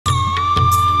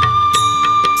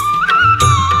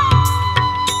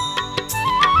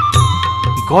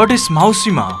Goddess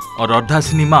Mausi Maa or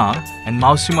Ardhasini Maa and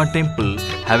Mausi Maa temple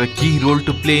have a key role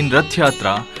to play in Rath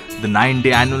Yatra, the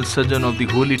 9-day annual sojourn of the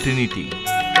Holy Trinity.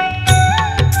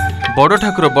 Bodo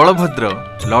Thakura Balabhadra,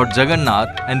 Lord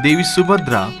Jagannath and Devi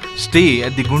Subhadra stay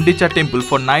at the Gundicha temple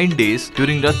for 9 days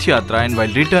during Rath Yatra, and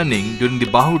while returning during the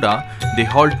Bahuda, they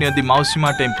halt near the Mausi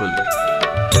Maa temple.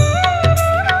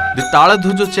 The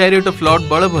Taladhuja chariot of Lord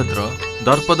Balabhadra,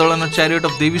 Darpadalana chariot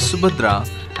of Devi Subhadra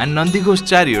and Nandighosh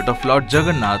chariot of Lord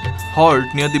Jagannath halt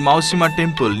near the Mausi Maa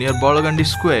temple near Bolagandi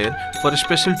square for a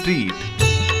special treat.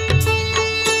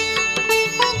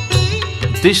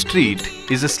 This treat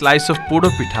is a slice of Poda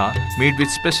Pitha made with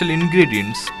special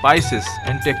ingredients, spices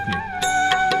and technique.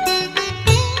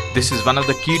 This is one of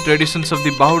the key traditions of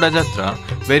the Bahuda Yatra,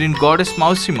 wherein Goddess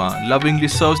Mausi Maa lovingly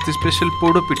serves the special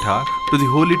Poda Pitha to the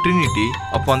Holy Trinity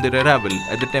upon their arrival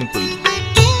at the temple.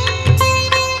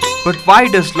 But why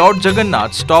does Lord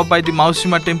Jagannath stop by the Mausi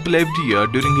Maa temple every year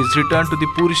during his return to the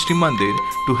Puri Mandir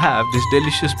to have this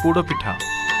delicious Poda Pitha?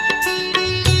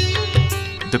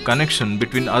 The connection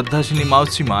between Ardhasini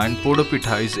Mausi Maa and Poda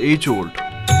Pitha is age-old.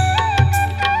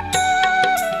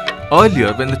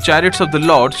 Earlier, when the chariots of the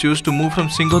lords used to move from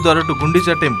Singhodwara to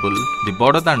Gundicha temple, the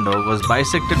Bodadanda was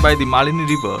bisected by the Malini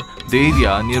river. The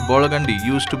area near Bolagandi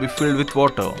used to be filled with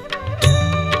water.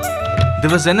 There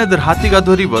was another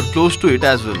Hathigadho river close to it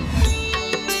as well.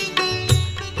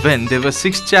 When there were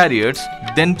 6 chariots,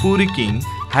 then Puri king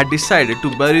had decided to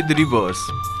bury the rivers.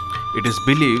 It is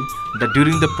believed that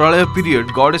during the Pralaya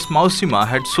period, Goddess Mausi Maa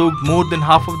had soaked more than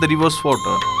half of the river's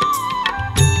water.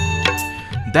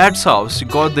 That's how she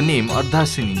got the name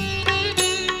Ardhasini.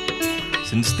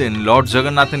 Since then, Lord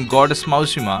Jagannath and Goddess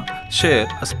Mausi Maa share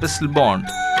a special bond.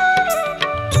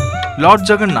 Lord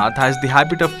Jagannath has the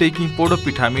habit of taking Poda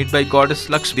Pitha made by Goddess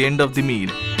Lakshmi at the end of the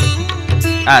meal.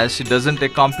 As she doesn't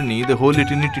accompany the Holy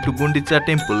Trinity to Gundicha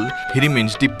temple, he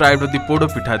remains deprived of the Poda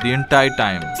Pitha the entire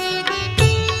time.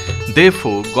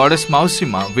 Therefore, Goddess Mausi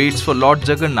Maa waits for Lord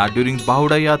Jagannath during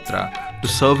Bahuda Yatra to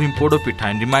serve him Poda Pitha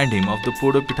and remind him of the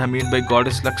Poda Pitha made by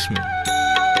Goddess Lakshmi.